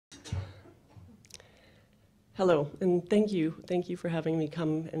Hello, and thank you. Thank you for having me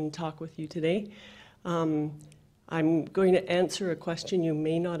come and talk with you today. I'm going to answer a question you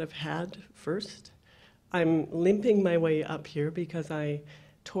may not have had first. I'm limping my way up here because I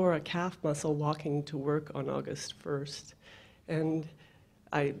tore a calf muscle walking to work on August 1st. And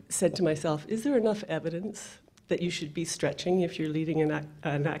I said to myself, is there enough evidence that you should be stretching if you're leading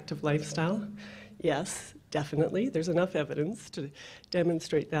an active lifestyle? Yes, definitely. There's enough evidence to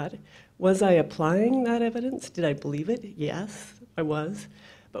demonstrate that. Was I applying that evidence? Did I believe it? Yes, I was.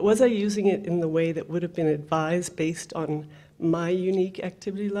 But was I using it in the way that would have been advised based on my unique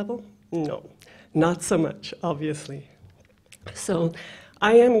activity level? No, not so much, obviously. So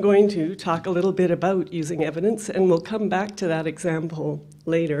I am going to talk a little bit about using evidence, and we'll come back to that example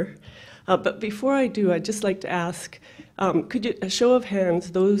later. But before I do, I'd just like to ask, could you, a show of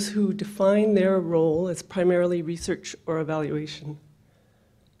hands, those who define their role as primarily research or evaluation?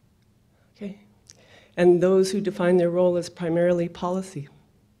 Okay. And those who define their role as primarily policy?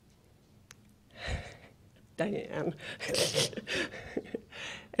 Diane.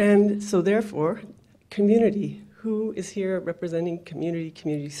 And so therefore, community. Who is here representing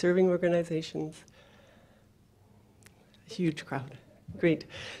community serving organizations? A huge crowd. Great.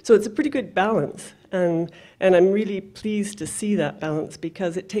 So it's a pretty good balance. And I'm really pleased to see that balance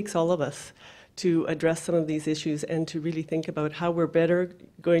because it takes all of us to address some of these issues and to really think about how we're better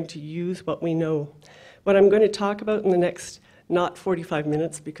going to use what we know. What I'm going to talk about in the next, not 45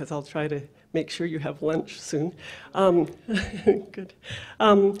 minutes, because I'll try to make sure you have lunch soon. Good.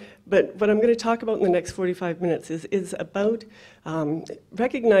 But what I'm going to talk about in the next 45 minutes is about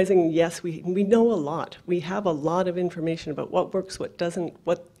recognizing, yes, we know a lot. We have a lot of information about what works, what doesn't,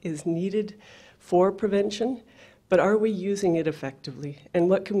 what is needed for prevention, but are we using it effectively? And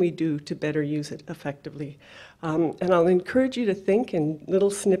what can we do to better use it effectively? And I'll encourage you to think in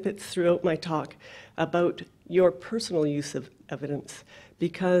little snippets throughout my talk about your personal use of evidence,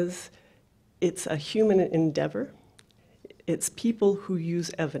 because it's a human endeavor. It's people who use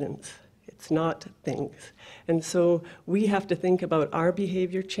evidence. It's not things. And so we have to think about our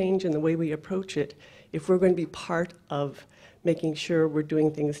behavior change and the way we approach it if we're going to be part of making sure we're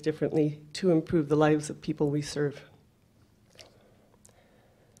doing things differently to improve the lives of people we serve.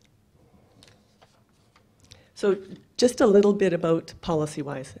 So just a little bit about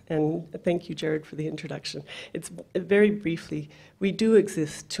PolicyWise, and thank you, Jared, for the introduction. It's very briefly, we do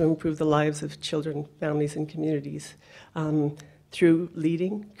exist to improve the lives of children, families, and communities through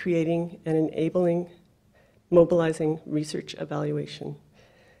leading, creating, and enabling, mobilizing research evaluation.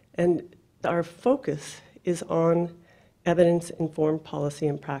 And our focus is on evidence-informed policy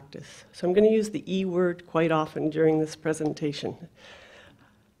and practice. So I'm going to use the E word quite often during this presentation.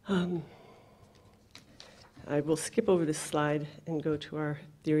 I will skip over this slide and go to our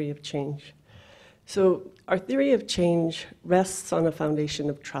theory of change. So our theory of change rests on a foundation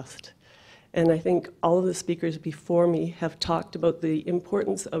of trust. And I think all of the speakers before me have talked about the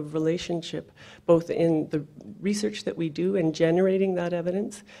importance of relationship, both in the research that we do and generating that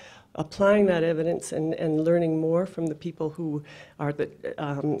evidence, applying that evidence and learning more from the people who are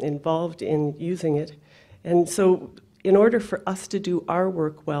involved in using it. And so in order for us to do our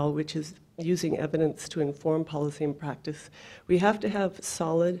work well, which is using evidence to inform policy and practice, we have to have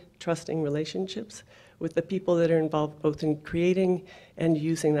solid, trusting relationships with the people that are involved both in creating and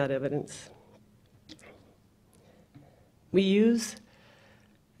using that evidence. We use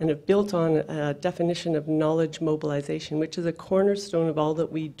and have built on a definition of knowledge mobilization, which is a cornerstone of all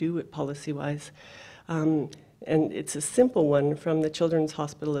that we do at PolicyWise. And it's a simple one from the Children's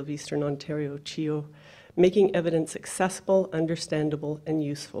Hospital of Eastern Ontario, CHEO, making evidence accessible, understandable, and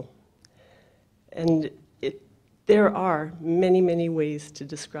useful. And there are many, many ways to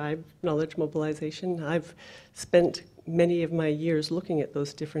describe knowledge mobilization. I've spent many of my years looking at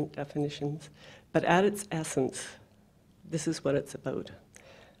those different definitions, but at its essence, this is what it's about.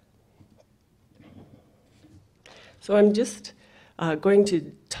 So I'm just going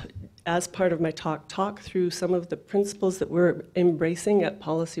to, as part of my talk through some of the principles that we're embracing at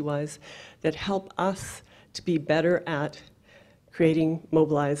PolicyWise that help us to be better at creating,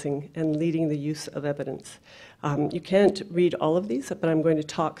 mobilizing, and leading the use of evidence. You can't read all of these, but I'm going to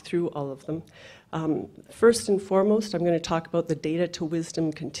talk through all of them. First and foremost, I'm going to talk about the data to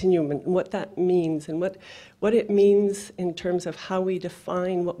wisdom continuum and what that means and what it means in terms of how we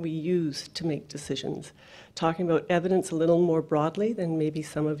define what we use to make decisions. Talking about evidence a little more broadly than maybe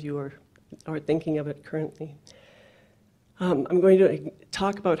some of you are thinking of it currently. I'm going to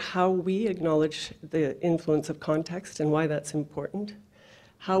talk about how we acknowledge the influence of context and why that's important,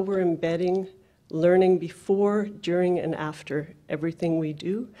 how we're embedding learning before, during, and after everything we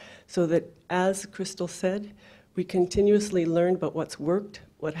do, so that, as Crystal said, we continuously learn about what's worked,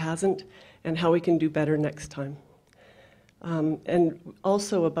 what hasn't, and how we can do better next time. And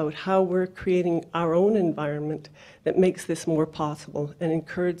also about how we're creating our own environment that makes this more possible and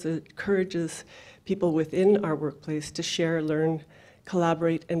encourages people within our workplace to share, learn,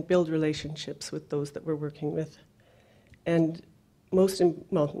 collaborate, and build relationships with those that we're working with. And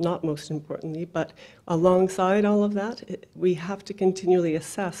not most importantly, but alongside all of that, we have to continually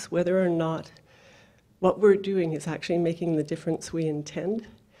assess whether or not what we're doing is actually making the difference we intend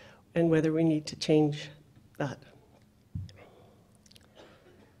and whether we need to change that.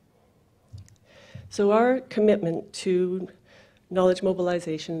 So our commitment to knowledge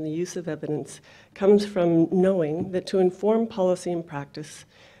mobilization and the use of evidence comes from knowing that to inform policy and practice,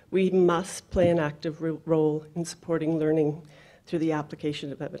 we must play an active role in supporting learning through the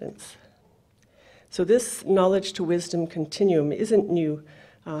application of evidence. So this knowledge to wisdom continuum isn't new.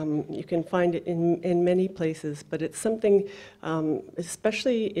 You can find it in many places, but it's something,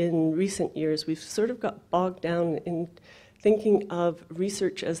 especially in recent years, we've sort of got bogged down in thinking of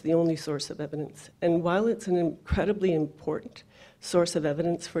research as the only source of evidence. And while it's an incredibly important source of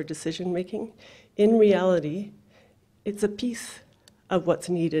evidence for decision making, in reality, it's a piece of what's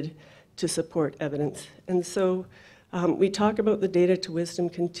needed to support evidence. And so we talk about the data to wisdom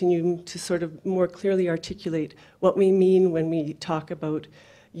continuum to sort of more clearly articulate what we mean when we talk about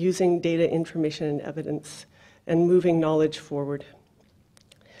using data, information, and evidence and moving knowledge forward.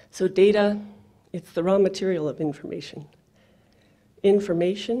 So data, it's the raw material of information.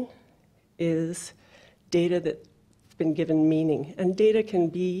 Information is data that's been given meaning, and data can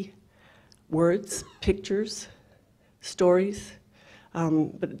be words, pictures, stories,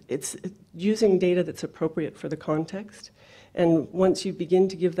 but it's using data that's appropriate for the context. And once you begin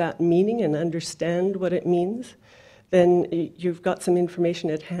to give that meaning and understand what it means, then you've got some information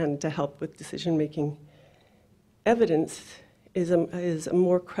at hand to help with decision making. Evidence is a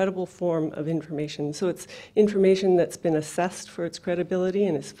more credible form of information. So it's information that's been assessed for its credibility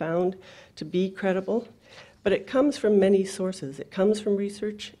and is found to be credible, but it comes from many sources. It comes from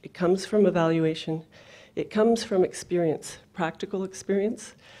research, it comes from evaluation, it comes from experience, practical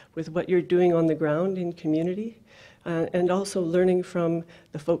experience with what you're doing on the ground in community, and also learning from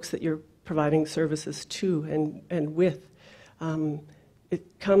the folks that you're providing services to and with.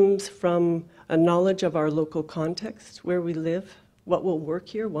 It comes from a knowledge of our local context, where we live, what will work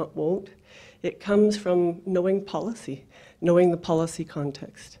here, what won't. It comes from knowing policy, knowing the policy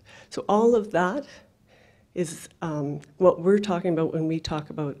context. So all of that is what we're talking about when we talk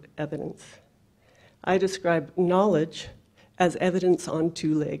about evidence. I describe knowledge as evidence on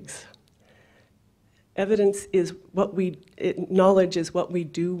two legs. Evidence is knowledge is what we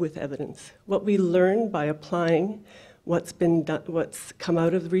do with evidence, what we learn by applying what's been done, what's come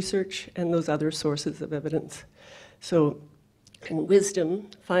out of the research and those other sources of evidence. So, and wisdom,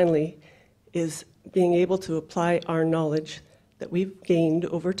 finally, is being able to apply our knowledge that we've gained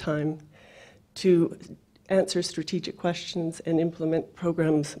over time to answer strategic questions and implement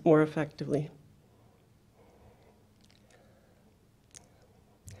programs more effectively.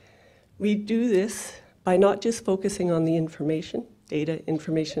 We do this by not just focusing on the information, data,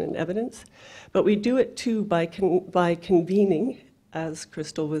 information, and evidence, but we do it too by convening, as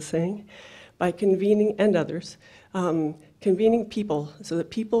Crystal was saying, by convening, and others, convening people so that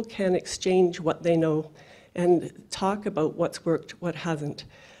people can exchange what they know and talk about what's worked, what hasn't.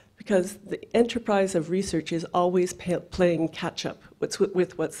 Because the enterprise of research is always playing catch-up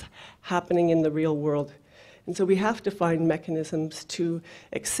with what's happening in the real world. And so we have to find mechanisms to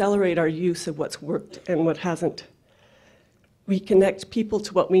accelerate our use of what's worked and what hasn't. We connect people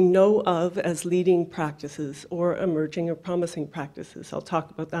to what we know of as leading practices or emerging or promising practices. I'll talk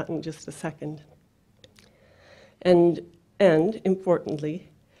about that in just a second. And importantly,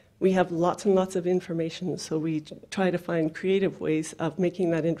 we have lots and lots of information, so we try to find creative ways of making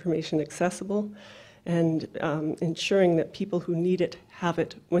that information accessible and ensuring that people who need it have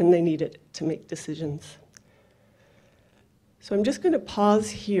it when they need it to make decisions. So I'm just going to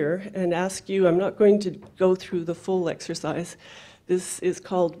pause here and ask you, I'm not going to go through the full exercise. This is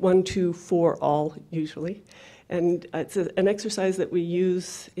called 1, 2, 4, all, usually. And it's an exercise that we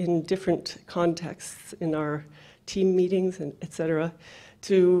use in different contexts in our team meetings, and et cetera,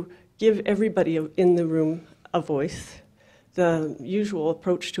 to give everybody in the room a voice. The usual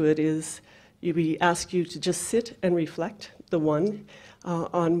approach to it is we ask you to just sit and reflect, on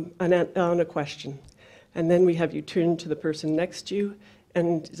a question. And then we have you turn to the person next to you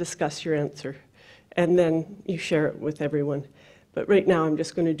and discuss your answer. And then you share it with everyone. But right now I'm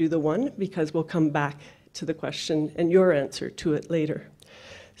just going to do the one because we'll come back to the question and your answer to it later.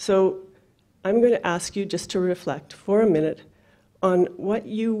 So I'm going to ask you just to reflect for a minute on what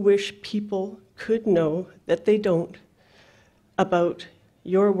you wish people could know that they don't about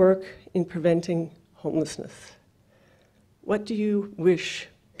your work in preventing homelessness. What do you wish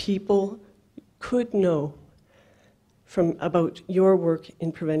people could know about your work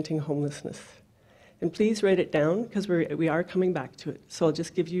in preventing homelessness? And please write it down because we are coming back to it. So I'll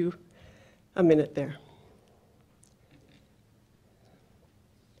just give you a minute there.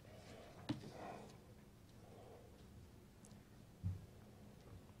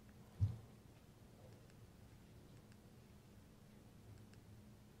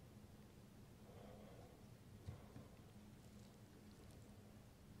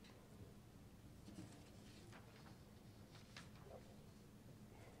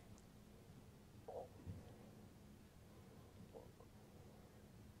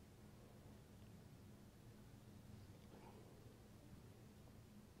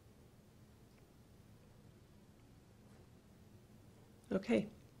 Okay.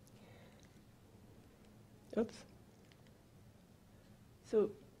 Oops. So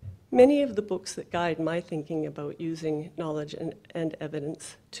many of the books that guide my thinking about using knowledge and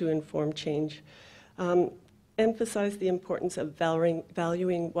evidence to inform change emphasize the importance of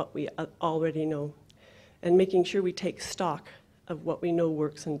valuing what we already know and making sure we take stock of what we know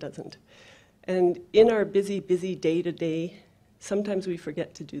works and doesn't. And in our busy day-to-day, sometimes we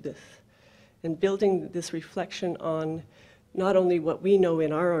forget to do this. And building this reflection on not only what we know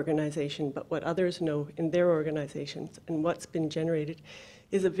in our organization, but what others know in their organizations and what's been generated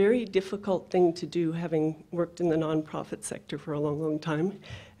is a very difficult thing to do, having worked in the nonprofit sector for a long time,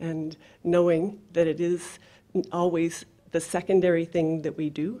 and knowing that it is always the secondary thing that we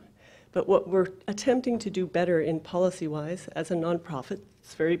do. But what we're attempting to do better in PolicyWise as a nonprofit,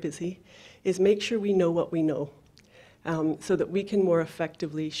 it's very busy, is make sure we know what we know so that we can more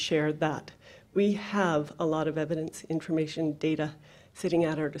effectively share that. We have a lot of evidence, information, data sitting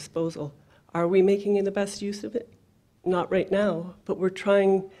at our disposal. Are we making the best use of it? Not right now, but we're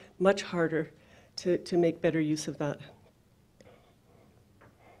trying much harder to make better use of that.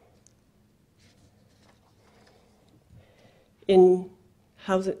 In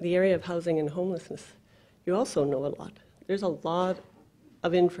the area of housing and homelessness, you also know a lot. There's a lot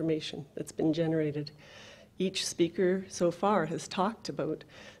of information that's been generated. Each speaker so far has talked about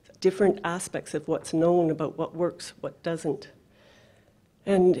different aspects of what's known about what works, what doesn't.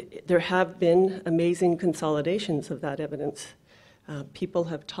 And there have been amazing consolidations of that evidence. People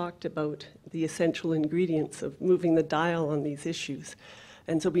have talked about the essential ingredients of moving the dial on these issues.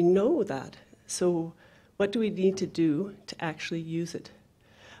 And so we know that. So what do we need to do to actually use it?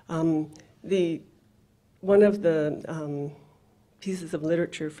 One of the pieces of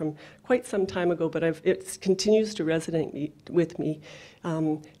literature from quite some time ago, but it continues to resonate with me.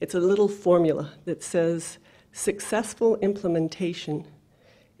 It's a little formula that says successful implementation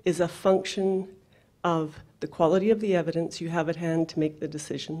is a function of the quality of the evidence you have at hand to make the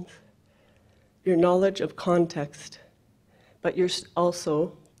decisions, your knowledge of context, but you're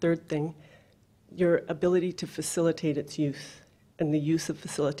also, third thing, your ability to facilitate its use and the use of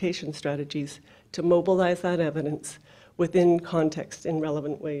facilitation strategies to mobilize that evidence within context in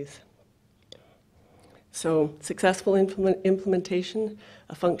relevant ways. So successful implementation,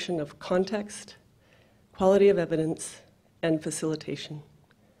 a function of context, quality of evidence, and facilitation.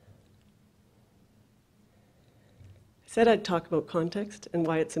 I said I'd talk about context and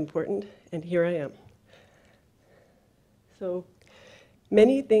why it's important, and here I am. So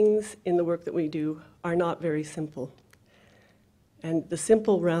many things in the work that we do are not very simple. And the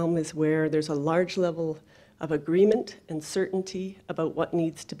simple realm is where there's a large level of agreement and certainty about what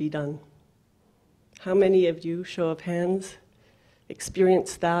needs to be done. How many of you, show of hands,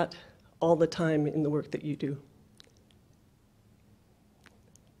 experience that all the time in the work that you do?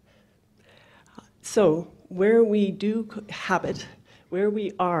 So where we do habit, where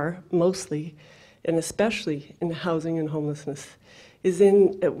we are mostly, and especially in housing and homelessness, is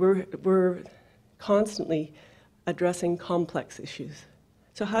we're constantly addressing complex issues.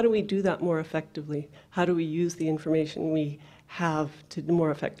 So how do we do that more effectively? How do we use the information we have to more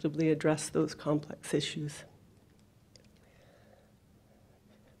effectively address those complex issues?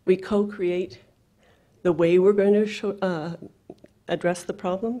 We co-create the way we're going to address the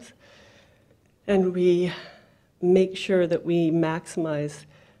problems, and we make sure that we maximize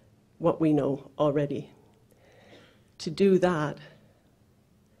what we know already. To do that,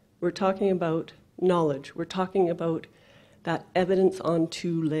 we're talking about knowledge. We're talking about that evidence on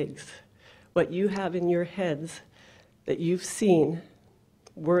two legs. What you have in your heads that you've seen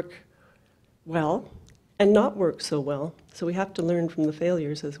work well and not work so well. So we have to learn from the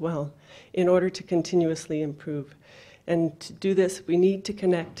failures as well in order to continuously improve. And to do this, we need to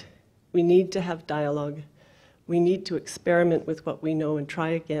connect. We need to have dialogue. We need to experiment with what we know and try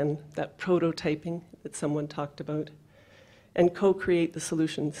again, that prototyping that someone talked about, and co-create the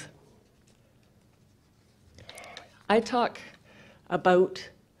solutions. I talk about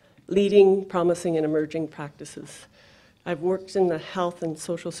leading, promising, and emerging practices. I've worked in the health and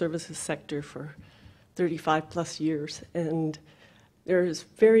social services sector for 35 plus years, and there is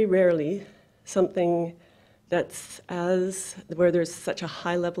very rarely something where there's such a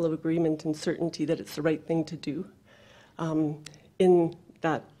high level of agreement and certainty that it's the right thing to do in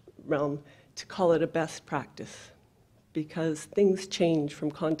that realm, to call it a best practice, because things change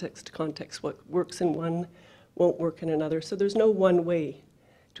from context to context. What works in one won't work in another, so there's no one way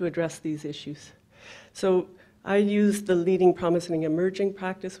to address these issues. So I use the leading, promising, emerging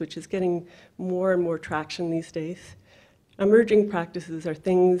practice, which is getting more and more traction these days. Emerging practices are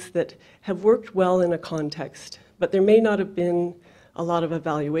things that have worked well in a context, but there may not have been a lot of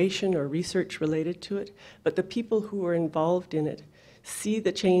evaluation or research related to it, but the people who are involved in it see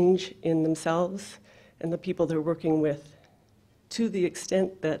the change in themselves and the people they're working with, to the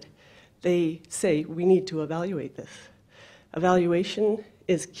extent that they say, we need to evaluate this. Evaluation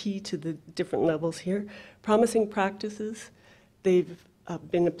is key to the different levels here. Promising practices, they've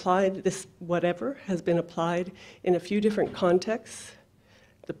been applied, this whatever has been applied in a few different contexts.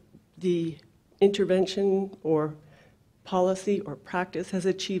 The intervention or policy or practice has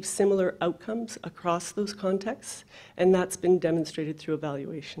achieved similar outcomes across those contexts, and that's been demonstrated through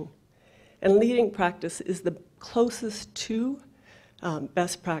evaluation. And leading practice is the closest to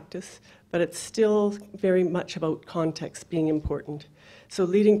best practice, but it's still very much about context being important. So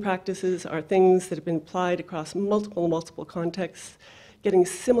leading practices are things that have been applied across multiple contexts, getting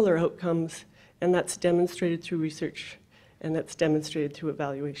similar outcomes, and that's demonstrated through research, and that's demonstrated through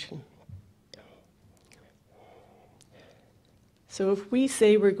evaluation. So if we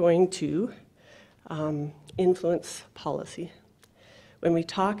say we're going to influence policy, when we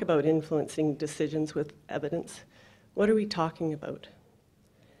talk about influencing decisions with evidence, what are we talking about?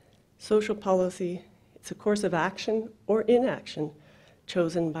 Social policy, it's a course of action or inaction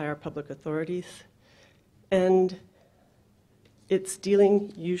chosen by our public authorities, and it's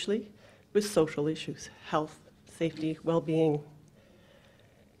dealing usually with social issues, health, safety, well-being.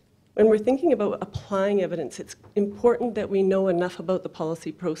 When we're thinking about applying evidence, it's important that we know enough about the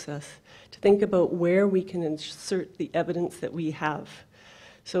policy process to think about where we can insert the evidence that we have.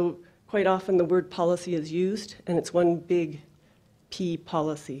 So quite often the word policy is used, and it's one big P,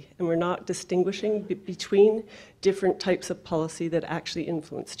 policy, and we're not distinguishing between different types of policy that actually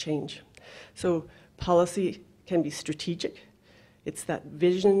influence change. So policy can be strategic. It's that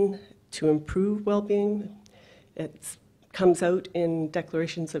vision to improve well-being. It comes out in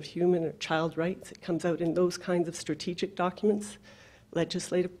declarations of human or child rights. It comes out in those kinds of strategic documents.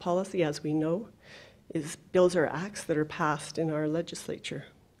 Legislative policy, as we know, is bills or acts that are passed in our legislature.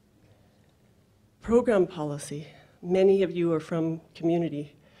 Program policy, many of you are from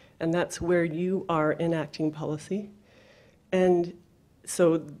community, and that's where you are enacting policy. And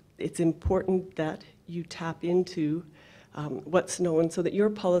so it's important that you tap into what's known so that your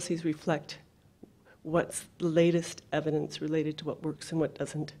policies reflect what's the latest evidence related to what works and what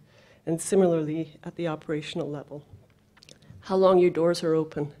doesn't. And similarly, at the operational level, how long your doors are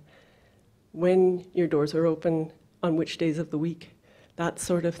open, when your doors are open, on which days of the week, that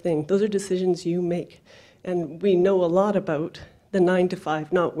sort of thing. Those are decisions you make. And we know a lot about the 9 to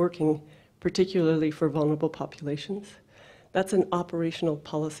 5 not working, particularly for vulnerable populations. That's an operational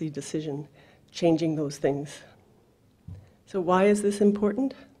policy decision, changing those things. So why is this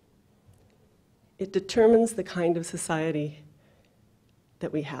important? It determines the kind of society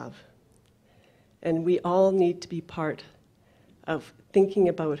that we have. And we all need to be part of thinking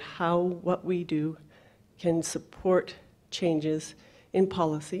about how what we do can support changes in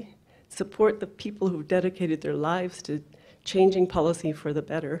policy, support the people who've dedicated their lives to changing policy for the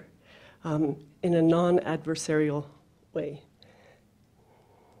better in a non-adversarial way.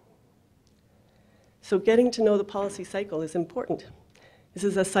 So getting to know the policy cycle is important. This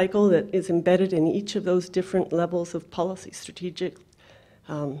is a cycle that is embedded in each of those different levels of policy: strategic,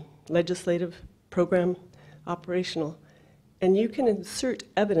 legislative, program, operational. And you can insert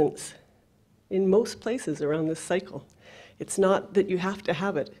evidence in most places around this cycle. It's not that you have to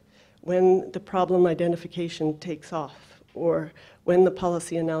have it when the problem identification takes off or when the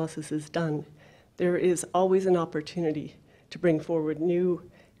policy analysis is done. There is always an opportunity to bring forward new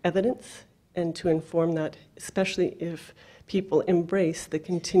evidence and to inform that, especially if people embrace the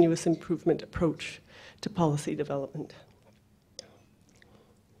continuous improvement approach to policy development.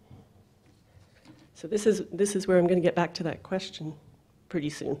 So this is where I'm going to get back to that question pretty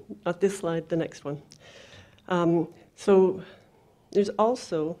soon. Not this slide, the next one. So there's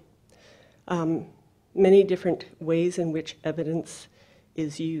also many different ways in which evidence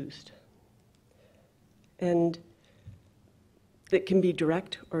is used. And it can be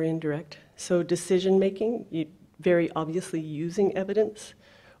direct or indirect. So decision making, very obviously using evidence,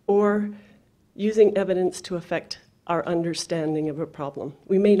 or using evidence to affect our understanding of a problem.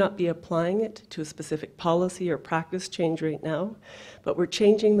 We may not be applying it to a specific policy or practice change right now, but we're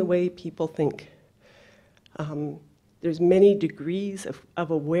changing the way people think. There's many degrees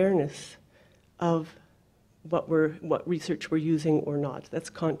of awareness of what research we're using or not. That's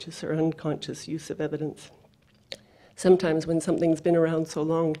conscious or unconscious use of evidence. Sometimes when something's been around so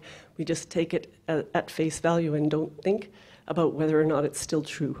long, we just take it at face value and don't think about whether or not it's still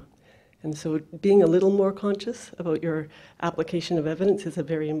true. And so being a little more conscious about your application of evidence is a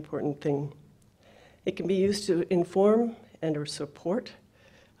very important thing. It can be used to inform and or support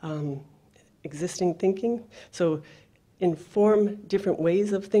existing thinking. So inform different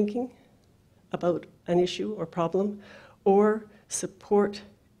ways of thinking about an issue or problem, or support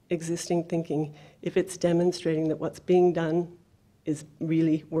existing thinking if it's demonstrating that what's being done is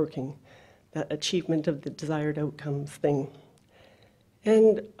really working, that achievement of the desired outcomes thing.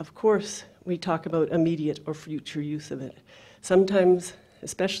 And of course, we talk about immediate or future use of it. Sometimes,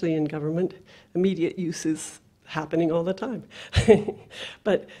 especially in government, immediate use is happening all the time.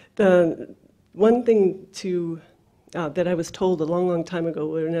 But the one thing that I was told a long, long time ago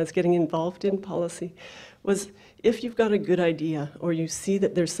when I was getting involved in policy was, if you've got a good idea or you see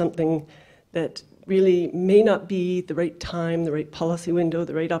that there's something that really may not be the right time, the right policy window,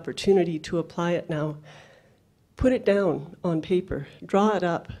 the right opportunity to apply it now, put it down on paper, draw it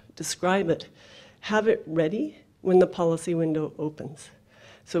up, describe it, have it ready when the policy window opens.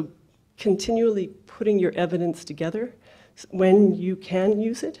 So continually putting your evidence together when you can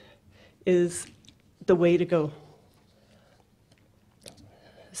use it is the way to go.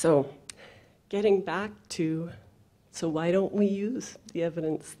 So getting back to, so why don't we use the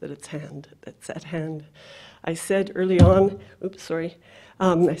evidence that's at hand? I said early on,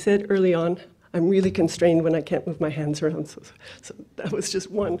 I'm really constrained when I can't move my hands around, so that was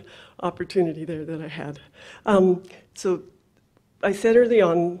just one opportunity there that I had. So I said early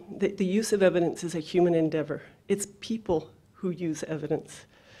on that the use of evidence is a human endeavor. It's people who use evidence.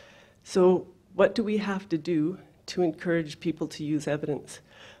 So what do we have to do to encourage people to use evidence?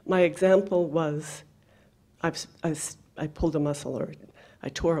 My example was, I pulled a muscle, or I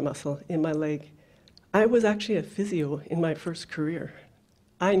tore a muscle in my leg. I was actually a physio in my first career.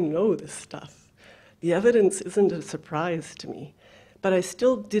 I know this stuff. The evidence isn't a surprise to me, but I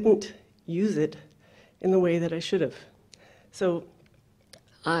still didn't use it in the way that I should have. So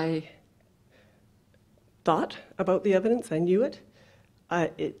I thought about the evidence, I knew it.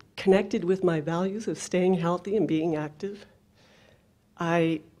 It connected with my values of staying healthy and being active.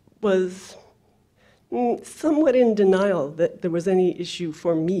 I was somewhat in denial that there was any issue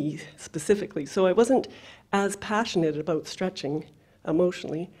for me specifically. So I wasn't as passionate about stretching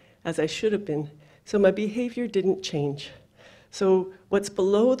emotionally as I should have been. So my behavior didn't change. So what's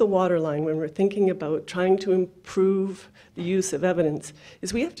below the waterline when we're thinking about trying to improve the use of evidence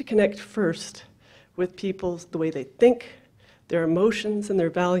is we have to connect first with people's, the way they think, their emotions and their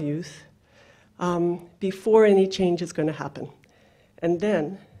values, before any change is going to happen. And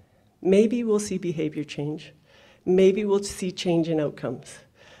then maybe we'll see behavior change. Maybe we'll see change in outcomes.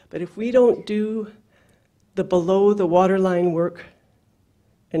 But if we don't do the below the waterline work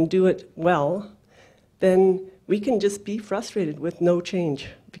and do it well, then we can just be frustrated with no change,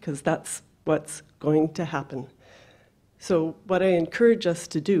 because that's what's going to happen. So what I encourage us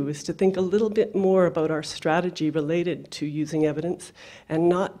to do is to think a little bit more about our strategy related to using evidence, and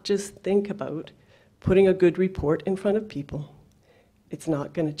not just think about putting a good report in front of people. It's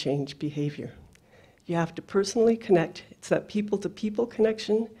not going to change behavior. You have to personally connect. It's that people-to-people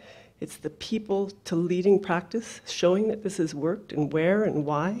connection. It's the people to leading practice, showing that this has worked and where and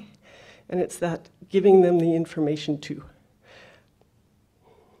why. And it's that giving them the information too.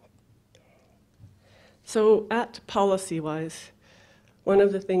 So at PolicyWise, one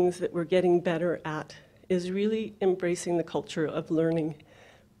of the things that we're getting better at is really embracing the culture of learning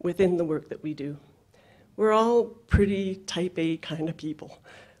within the work that we do. We're all pretty type A kind of people.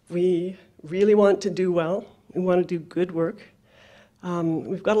 We really want to do well. We want to do good work.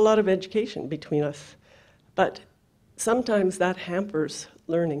 We've got a lot of education between us, but sometimes that hampers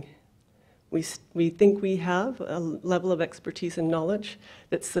learning. We think we have a level of expertise and knowledge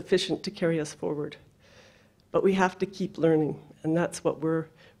that's sufficient to carry us forward. But we have to keep learning, and that's what we're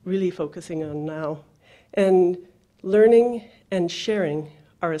really focusing on now. And learning and sharing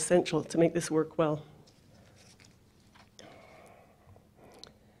are essential to make this work well.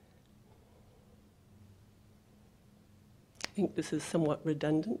 I think this is somewhat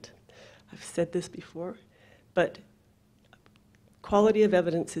redundant. I've said this before, but quality of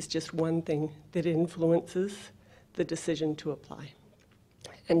evidence is just one thing that influences the decision to apply.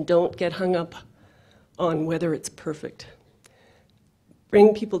 And don't get hung up on whether it's perfect.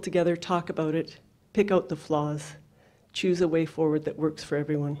 Bring people together, talk about it, pick out the flaws, choose a way forward that works for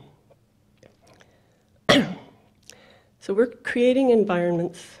everyone. So we're creating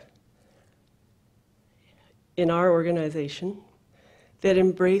environments in our organization that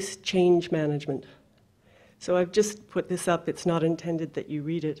embrace change management. So I've just put this up. It's not intended that you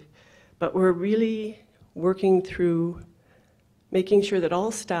read it, but we're really working through making sure that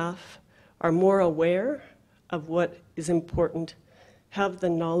all staff are more aware of what is important, have the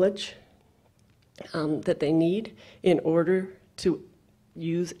knowledge that they need in order to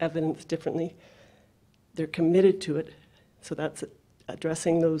use evidence differently. They're committed to it, so that's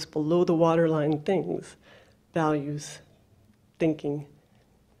addressing those below the waterline things, values, thinking,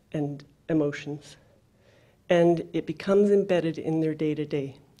 and emotions. And it becomes embedded in their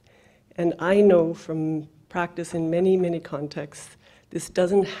day-to-day. And I know from practice in many, many contexts, this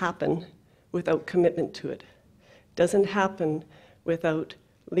doesn't happen without commitment to it. It doesn't happen without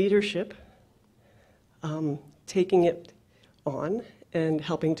leadership taking it on and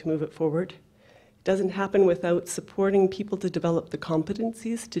helping to move it forward. It doesn't happen without supporting people to develop the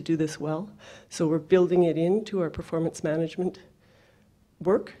competencies to do this well. So we're building it into our performance management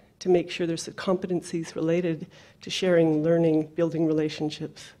work to make sure there's the competencies related to sharing, learning, building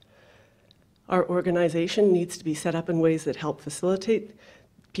relationships. Our organization needs to be set up in ways that help facilitate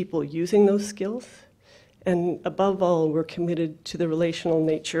people using those skills. And above all, we're committed to the relational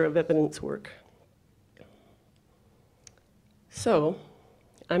nature of evidence work. So,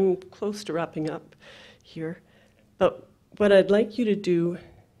 I'm close to wrapping up here, but what I'd like you to do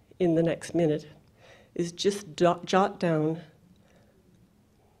in the next minute is just jot down,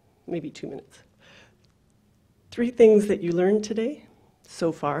 maybe 2 minutes, 3 things that you learned today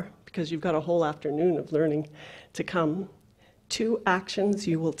so far, because you've got a whole afternoon of learning to come, 2 actions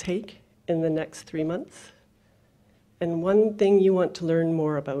you will take in the next 3 months, and 1 thing you want to learn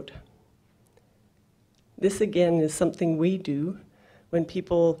more about. This, again, is something we do when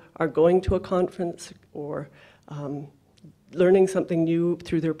people are going to a conference or learning something new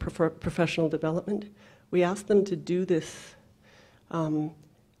through their professional development. We ask them to do this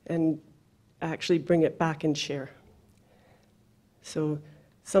and actually bring it back and share. So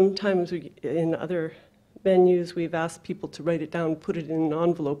sometimes in other venues, we've asked people to write it down, put it in an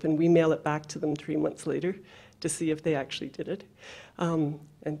envelope, and we mail it back to them 3 months later to see if they actually did it,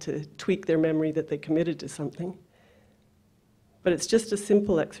 and to tweak their memory that they committed to something. But it's just a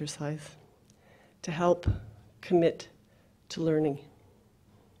simple exercise to help commit to learning.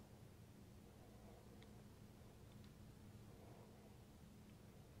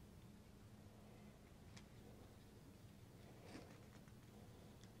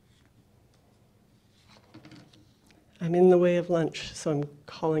 I'm in the way of lunch, so I'm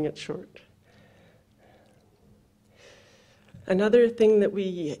calling it short. Another thing that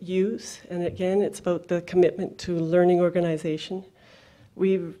we use, and again, it's about the commitment to learning organization,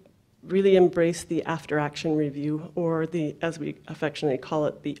 we've really embraced the after-action review, or the, as we affectionately call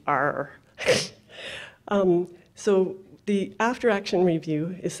it, the R. So the after-action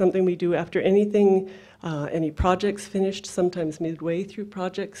review is something we do after anything, any projects finished, sometimes midway through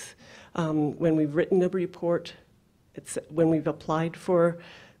projects, when we've written a report, it's when we've applied for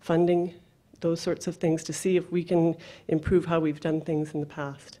funding, those sorts of things, to see if we can improve how we've done things in the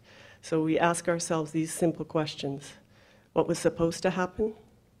past. So we ask ourselves these simple questions. What was supposed to happen?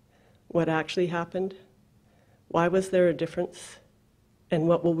 What actually happened? Why was there a difference? And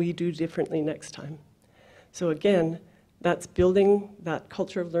what will we do differently next time? So again, that's building that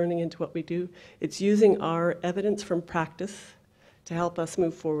culture of learning into what we do. It's using our evidence from practice to help us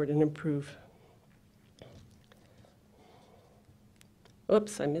move forward and improve.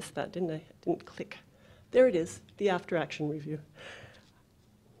 Oops, I missed that, didn't I? I didn't click. There it is, the after-action review.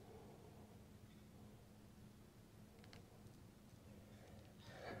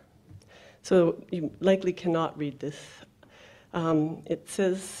 So you likely cannot read this. It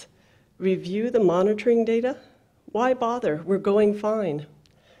says, review the monitoring data. Why bother? We're going fine.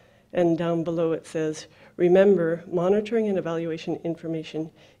 And down below it says, remember, monitoring and evaluation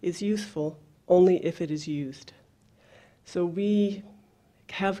information is useful only if it is used. So we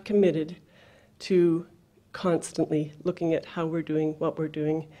have committed to constantly looking at how we're doing, what we're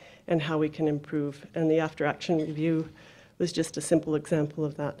doing, and how we can improve. And the after action review was just a simple example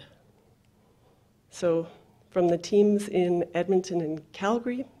of that. So from the teams in Edmonton and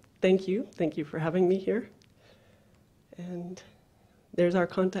Calgary, thank you. Thank you for having me here. And there's our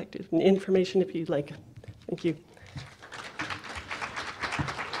contact information if you'd like. Thank you.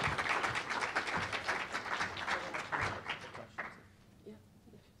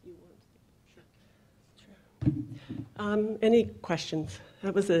 Any questions?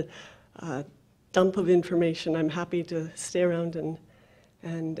 That was a dump of information. I'm happy to stay around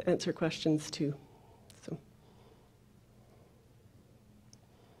and answer questions too. So,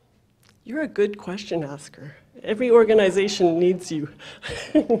 you're a good question asker. Every organization needs you.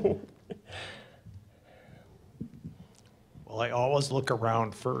 Well, I always look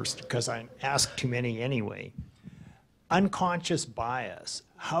around first because I ask too many anyway. Unconscious bias,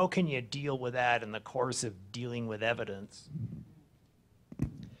 how can you deal with that in the course of dealing with evidence?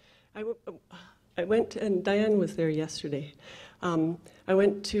 I went, and Diane was there yesterday. I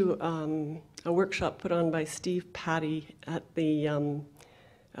went to a workshop put on by Steve Patty at the,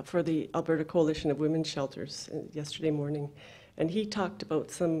 for the Alberta Coalition of Women's Shelters yesterday morning. And he talked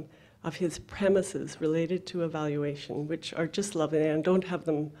about some of his premises related to evaluation, which are just lovely, and I don't have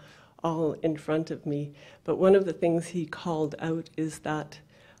them all in front of me. But one of the things he called out is that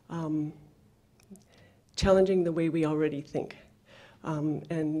challenging the way we already think.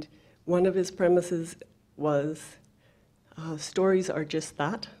 And one of his premises was stories are just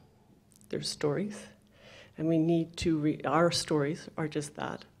that. They're stories. And we need to, our stories are just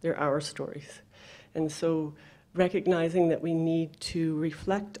that. They're our stories. And so recognizing that we need to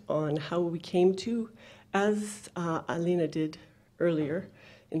reflect on how we came to, as Alina did earlier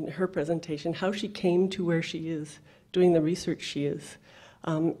in her presentation, how she came to where she is, doing the research she is,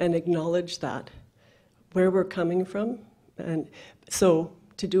 and acknowledge that, where we're coming from. And so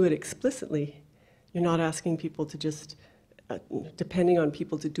to do it explicitly, you're not asking people to just, depending on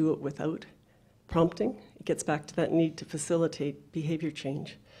people to do it without prompting. It gets back to that need to facilitate behavior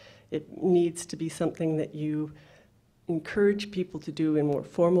change. It needs to be something that you encourage people to do in more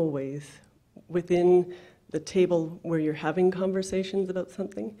formal ways within the table where you're having conversations about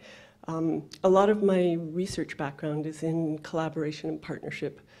something. A lot of my research background is in collaboration and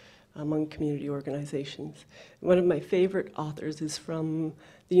partnership among community organizations. One of my favorite authors is from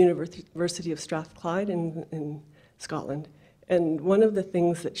the University of Strathclyde in Scotland. And one of the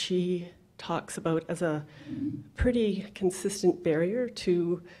things that she talks about as a pretty consistent barrier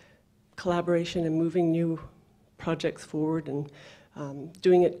to collaboration and moving new projects forward and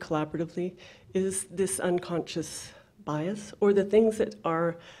doing it collaboratively is this unconscious bias, or the things that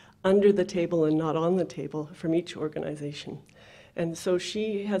are under the table and not on the table from each organization. And so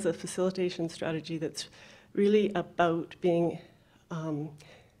she has a facilitation strategy that's really about being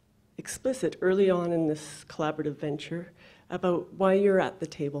explicit early on in this collaborative venture about why you're at the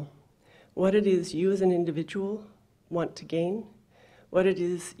table, what it is you as an individual want to gain, what it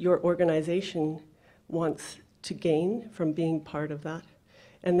is your organization wants to gain from being part of that,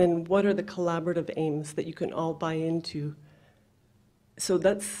 and then what are the collaborative aims that you can all buy into. So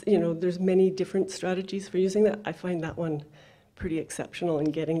that's, you know, there's many different strategies for using that. I find that one pretty exceptional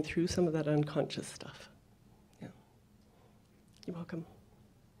in getting through some of that unconscious stuff. Yeah. You're welcome.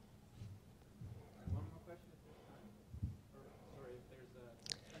 One more question at this time? Or, sorry, if there's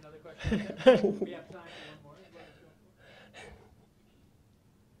another question. We have time for one more.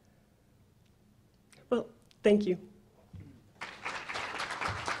 Well, thank you.